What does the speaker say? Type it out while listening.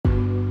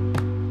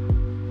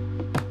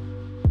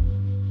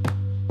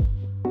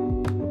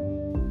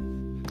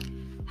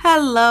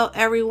Hello,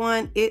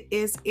 everyone. It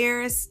is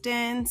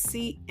Ariston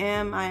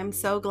CM. I am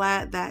so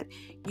glad that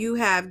you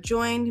have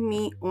joined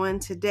me on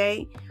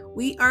today.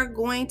 We are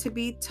going to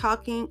be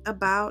talking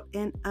about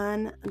an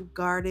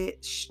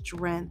unguarded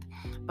strength.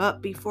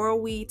 But before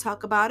we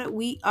talk about it,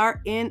 we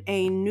are in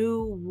a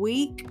new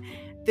week.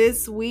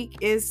 This week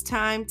is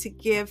time to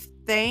give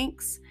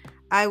thanks.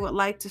 I would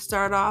like to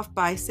start off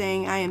by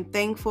saying I am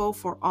thankful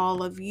for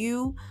all of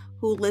you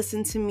who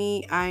listen to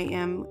me. I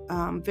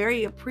am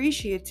very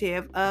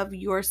appreciative of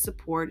your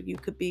support. You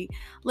could be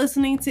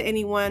listening to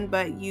anyone,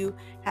 but you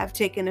have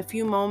taken a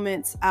few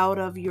moments out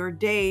of your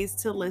days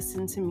to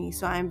listen to me.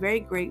 So I'm very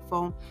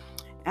grateful.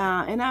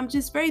 And I'm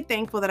just very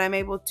thankful that I'm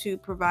able to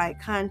provide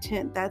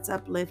content that's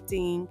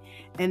uplifting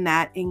and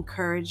that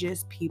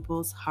encourages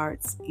people's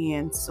hearts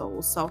and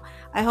souls. So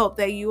I hope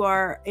that you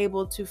are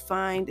able to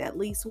find at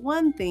least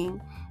one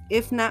thing,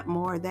 if not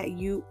more, that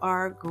you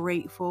are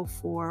grateful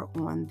for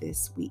on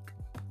this week.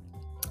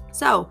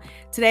 So,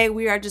 today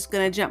we are just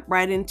going to jump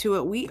right into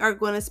it. We are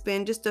going to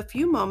spend just a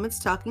few moments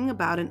talking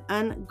about an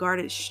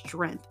unguarded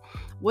strength.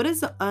 What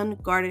is an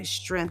unguarded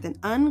strength? An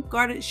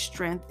unguarded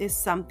strength is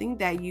something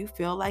that you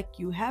feel like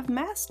you have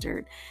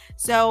mastered.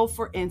 So,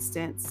 for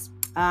instance,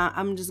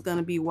 I'm just going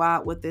to be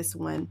wild with this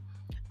one.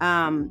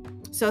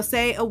 So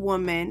say a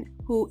woman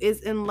who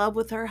is in love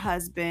with her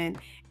husband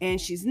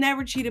and she's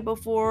never cheated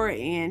before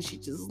and she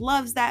just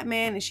loves that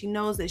man and she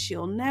knows that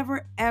she'll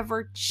never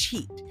ever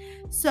cheat.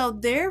 So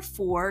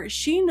therefore,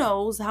 she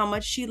knows how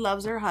much she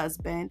loves her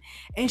husband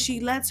and she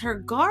lets her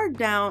guard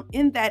down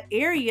in that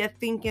area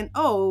thinking,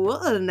 oh,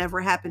 well, it'll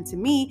never happen to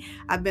me.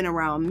 I've been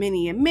around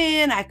many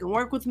men, I can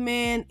work with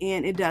men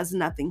and it does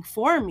nothing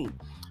for me.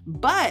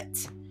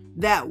 But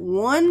that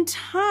one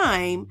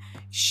time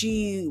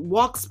she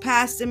walks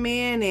past a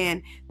man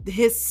and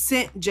his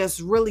scent just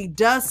really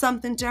does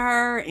something to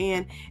her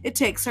and it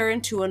takes her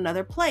into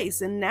another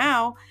place. And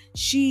now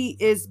she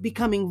is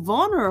becoming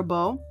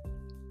vulnerable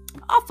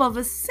off of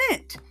a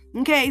scent.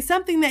 Okay,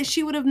 something that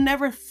she would have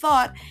never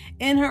thought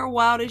in her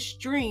wildest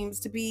dreams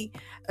to be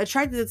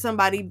attracted to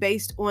somebody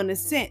based on a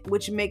scent,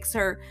 which makes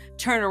her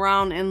turn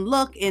around and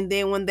look. And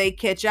then when they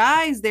catch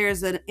eyes,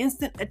 there's an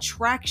instant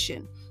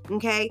attraction.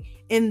 Okay,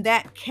 in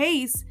that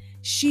case,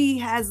 she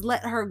has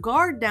let her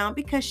guard down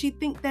because she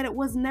think that it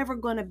was never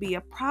going to be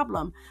a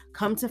problem.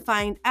 Come to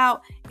find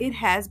out, it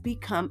has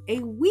become a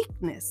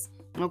weakness.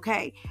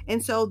 Okay,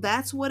 and so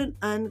that's what an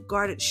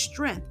unguarded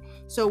strength.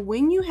 So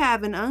when you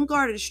have an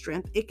unguarded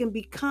strength, it can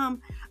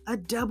become a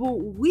double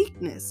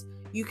weakness.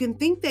 You can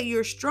think that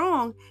you're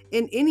strong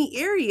in any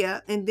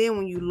area, and then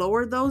when you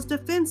lower those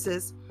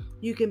defenses,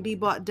 you can be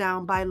brought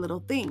down by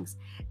little things.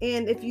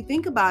 And if you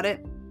think about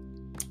it,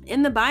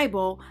 in the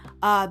Bible,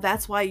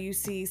 that's why you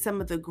see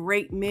some of the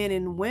great men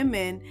and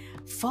women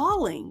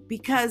falling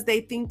because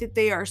they think that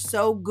they are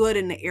so good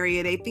in the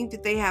area. They think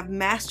that they have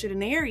mastered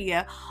an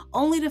area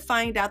only to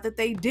find out that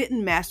they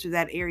didn't master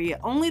that area,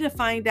 only to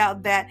find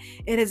out that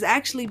it has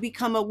actually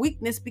become a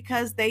weakness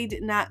because they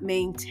did not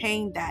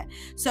maintain that.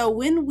 So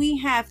when we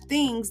have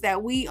things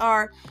that we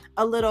are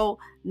a little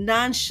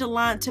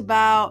nonchalant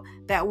about,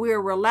 that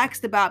we're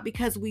relaxed about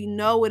because we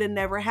know it'll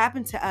never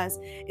happen to us,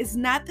 it's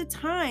not the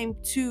time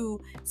to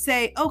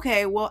say,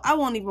 okay, well, I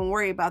won't even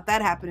worry about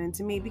that happening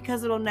to me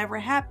because it'll never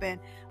happen,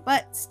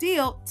 but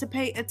still to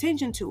pay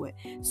attention to it.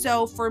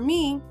 So for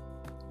me,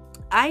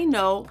 I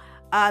know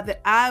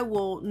that I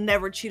will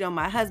never cheat on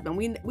my husband.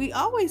 We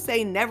always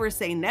say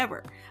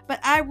never, but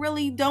I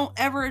really don't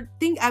ever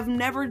think I've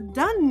never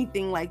done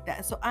anything like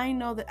that. So I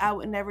know that I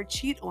would never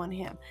cheat on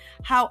him.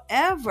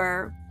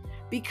 However,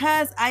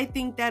 because I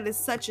think that is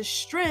such a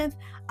strength,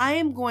 I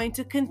am going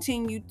to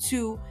continue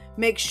to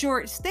make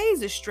sure it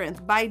stays a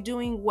strength by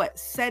doing what?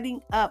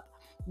 Setting up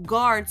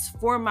guards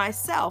for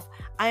myself.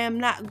 I am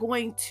not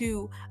going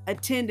to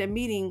attend a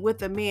meeting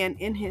with a man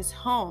in his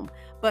home,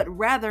 but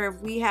rather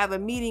if we have a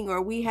meeting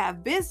or we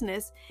have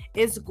business,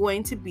 it's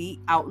going to be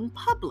out in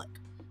public.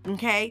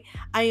 Okay,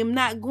 I am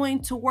not going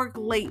to work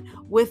late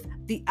with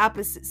the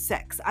opposite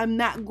sex. I'm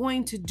not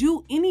going to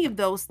do any of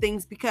those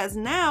things because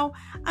now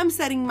I'm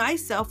setting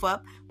myself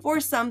up for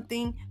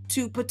something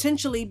to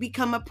potentially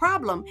become a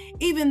problem,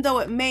 even though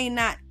it may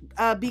not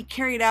be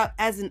carried out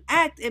as an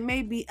act. It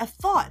may be a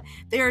thought.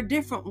 There are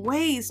different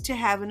ways to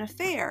have an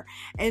affair.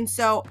 And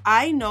so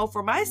I know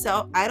for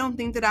myself, I don't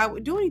think that I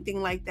would do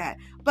anything like that.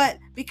 But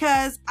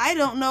because I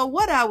don't know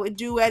what I would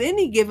do at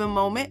any given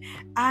moment,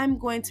 I'm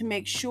going to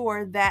make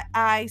sure that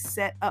I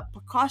set up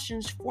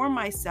precautions for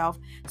myself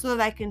so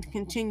that I can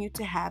continue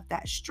to have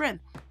that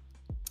strength.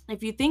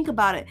 If you think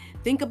about it,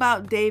 think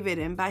about David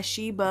and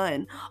Bathsheba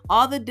and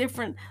all the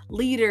different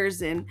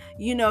leaders, and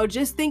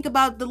just think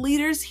about the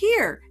leaders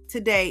here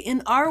today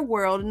in our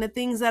world and the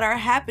things that are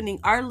happening.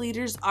 Our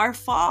leaders are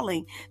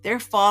falling. They're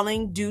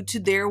falling due to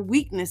their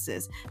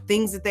weaknesses,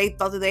 things that they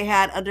thought that they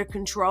had under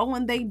control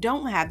when they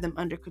don't have them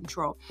under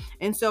control.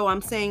 And so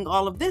I'm saying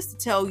all of this to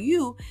tell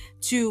you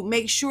to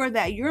make sure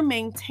that you're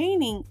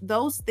maintaining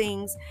those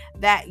things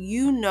that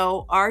you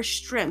know are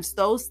strengths,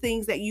 those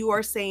things that you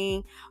are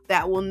saying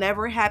that will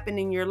never happen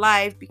in your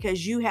life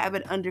because you have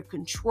it under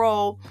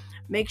control.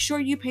 Make sure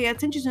you pay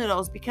attention to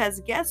those,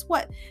 because guess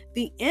what?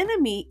 The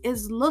enemy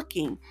is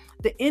looking.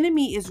 The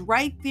enemy is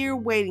right there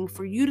waiting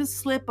for you to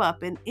slip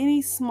up in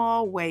any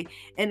small way.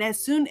 And as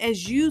soon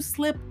as you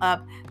slip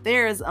up,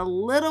 there is a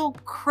little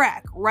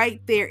crack right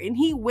there, and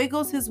he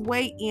wiggles his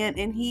way in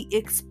and he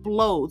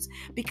explodes,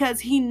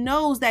 because he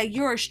knows that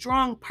you're a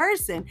strong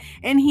person,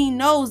 and he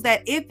knows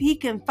that if he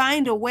can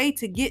find a way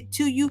to get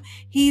to you,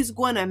 he's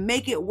going to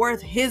make it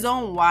worth his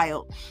own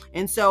while.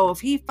 And so if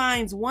he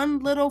finds one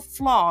little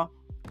flaw,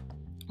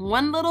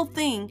 one little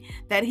thing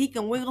that he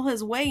can wiggle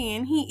his way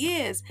in,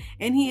 he is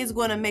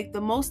going to make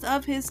the most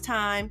of his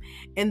time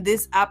and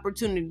this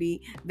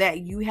opportunity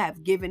that you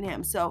have given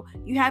him. So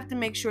you have to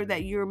make sure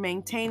that you're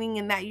maintaining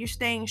and that you're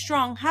staying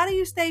strong. How do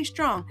you stay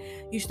strong?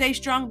 You stay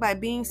strong by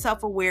being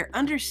self-aware,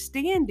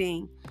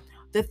 understanding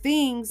the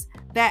things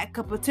that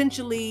could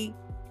potentially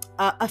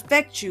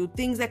affect you,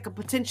 things that could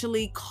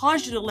potentially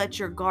cause you to let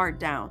your guard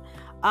down.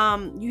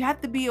 You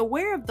have to be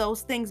aware of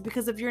those things,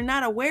 because if you're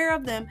not aware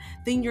of them,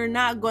 then you're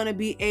not going to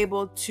be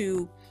able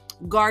to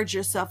guard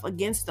yourself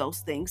against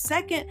those things.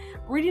 Second,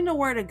 reading the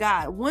Word of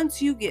God.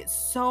 Once you get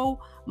so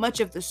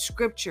much of the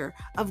scripture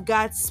of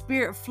God's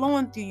Spirit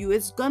flowing through you,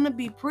 it's going to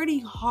be pretty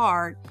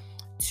hard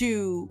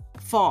to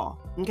fall.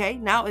 Okay,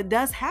 now it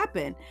does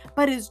happen,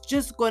 but it's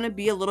just going to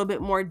be a little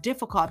bit more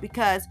difficult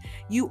because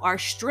you are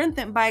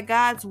strengthened by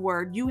God's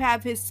word. You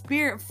have his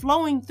spirit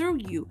flowing through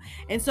you.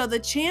 And so the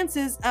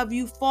chances of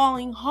you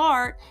falling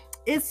hard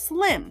is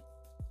slim.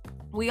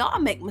 We all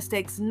make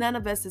mistakes. None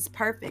of us is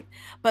perfect.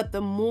 But the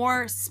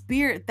more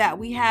spirit that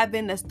we have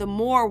in us, the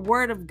more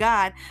word of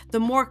God, the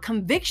more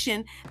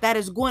conviction that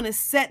is going to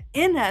set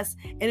in us,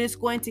 and it's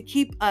going to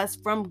keep us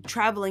from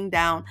traveling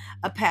down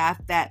a path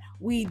that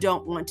we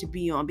don't want to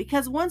be on.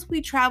 Because once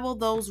we travel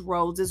those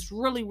roads, it's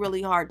really,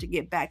 really hard to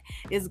get back.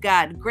 Is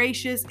God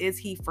gracious? Is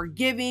he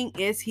forgiving?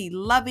 Is he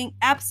loving?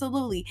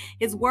 Absolutely.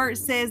 His word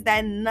says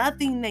that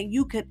nothing that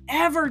you could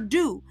ever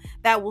do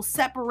that will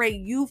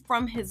separate you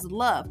from his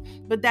love.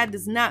 But that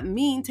does not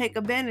mean take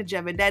advantage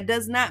of it. That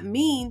does not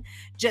mean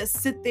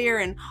just sit there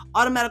and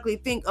automatically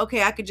think,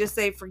 okay, I could just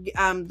say,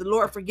 the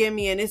Lord forgive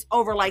me, and it's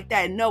over like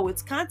that. No,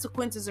 it's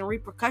consequences and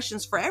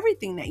repercussions for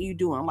everything that you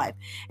do in life.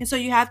 And so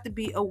you have to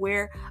be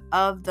aware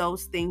of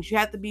those things. You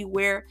have to be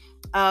aware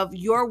of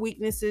your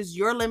weaknesses,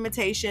 your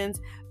limitations.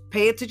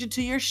 Pay attention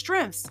to your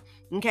strengths,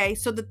 okay,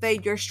 so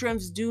that your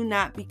strengths do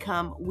not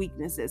become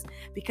weaknesses,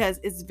 because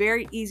it's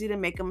very easy to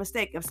make a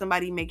mistake. If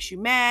somebody makes you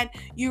mad,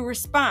 you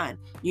respond,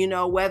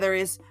 whether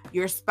it's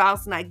your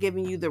spouse not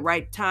giving you the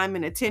right time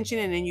and attention,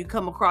 and then you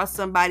come across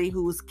somebody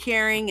who's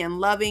caring and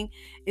loving.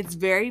 It's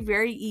very,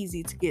 very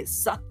easy to get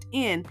sucked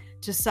in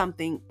to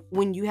something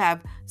when you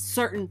have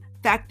certain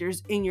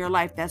factors in your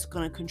life that's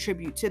going to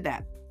contribute to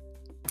that.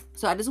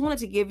 So I just wanted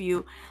to give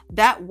you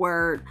that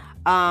word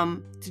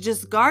to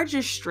just guard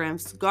your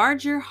strengths,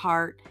 guard your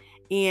heart,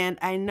 and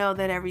I know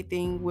that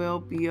everything will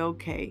be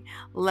okay.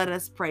 Let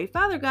us pray.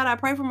 Father God, I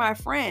pray for my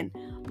friend,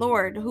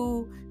 Lord,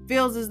 who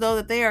feels as though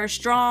that they are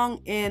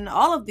strong in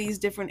all of these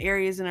different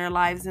areas in their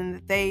lives and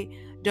that they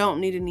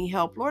don't need any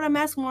help. Lord, I'm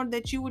asking, Lord,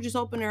 that you would just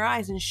open their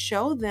eyes and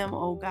show them,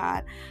 oh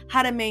God,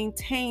 how to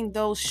maintain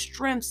those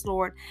strengths,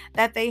 Lord,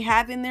 that they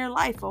have in their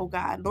life, oh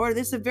God. Lord,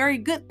 this is a very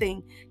good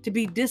thing to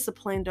be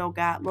disciplined, oh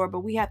God, Lord,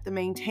 but we have to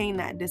maintain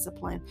that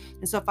discipline.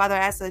 And so, Father, I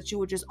ask that you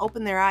would just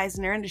open their eyes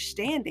and their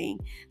understanding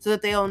so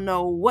that they'll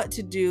know what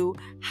to do,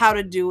 how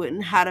to do it,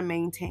 and how to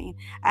maintain.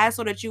 I ask,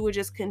 Lord, that you would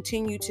just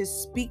continue to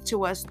speak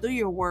to us through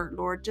your word,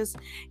 Lord. Just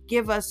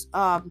give us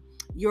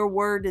your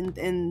word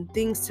and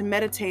things to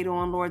meditate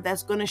on, Lord,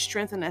 that's going to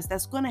strengthen us,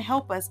 that's going to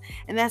help us,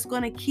 and that's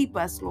going to keep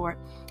us, Lord.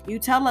 You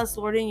tell us,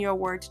 Lord, in your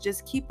word to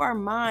just keep our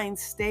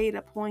minds stayed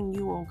upon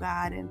you, oh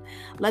God, and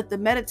let the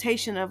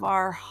meditation of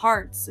our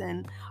hearts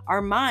and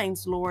our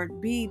minds, Lord,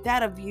 be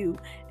that of you.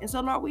 And so,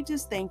 Lord, we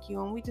just thank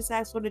you, and we just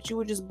ask, Lord, that you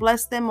would just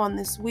bless them on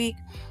this week.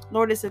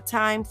 Lord, it's a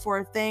time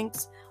for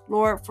thanks.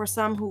 Lord, for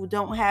some who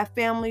don't have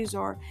families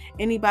or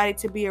anybody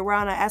to be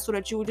around, I ask, Lord,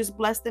 that you would just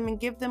bless them and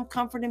give them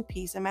comfort and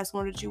peace. I'm asking,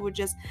 Lord, that you would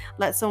just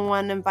let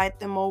someone invite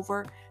them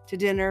over to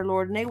dinner,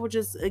 Lord, and they will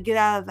just get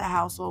out of the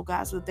house, oh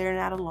God, so that they're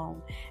not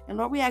alone. And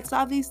Lord, we ask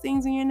all these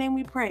things in your name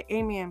we pray.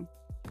 Amen.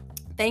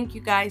 Thank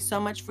you guys so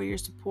much for your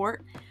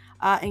support,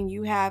 and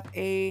you have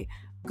a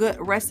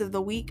good rest of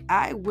the week.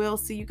 I will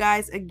see you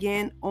guys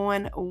again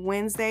on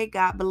Wednesday.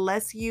 God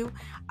bless you.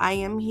 I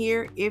am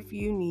here if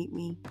you need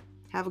me.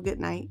 Have a good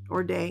night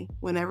or day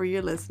whenever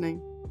you're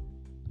listening.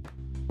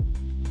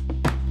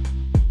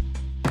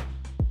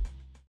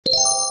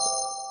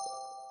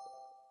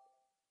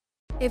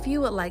 If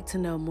you would like to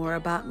know more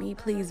about me,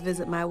 please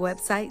visit my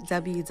website,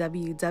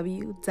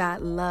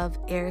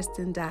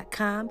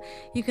 www.loveariston.com.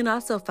 You can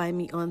also find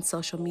me on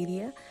social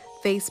media,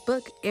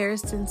 Facebook,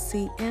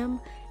 AristonCM,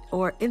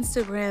 or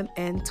Instagram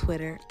and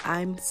Twitter.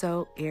 I'm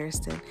so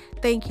Ariston.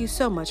 Thank you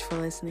so much for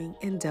listening,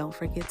 and don't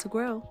forget to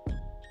grow.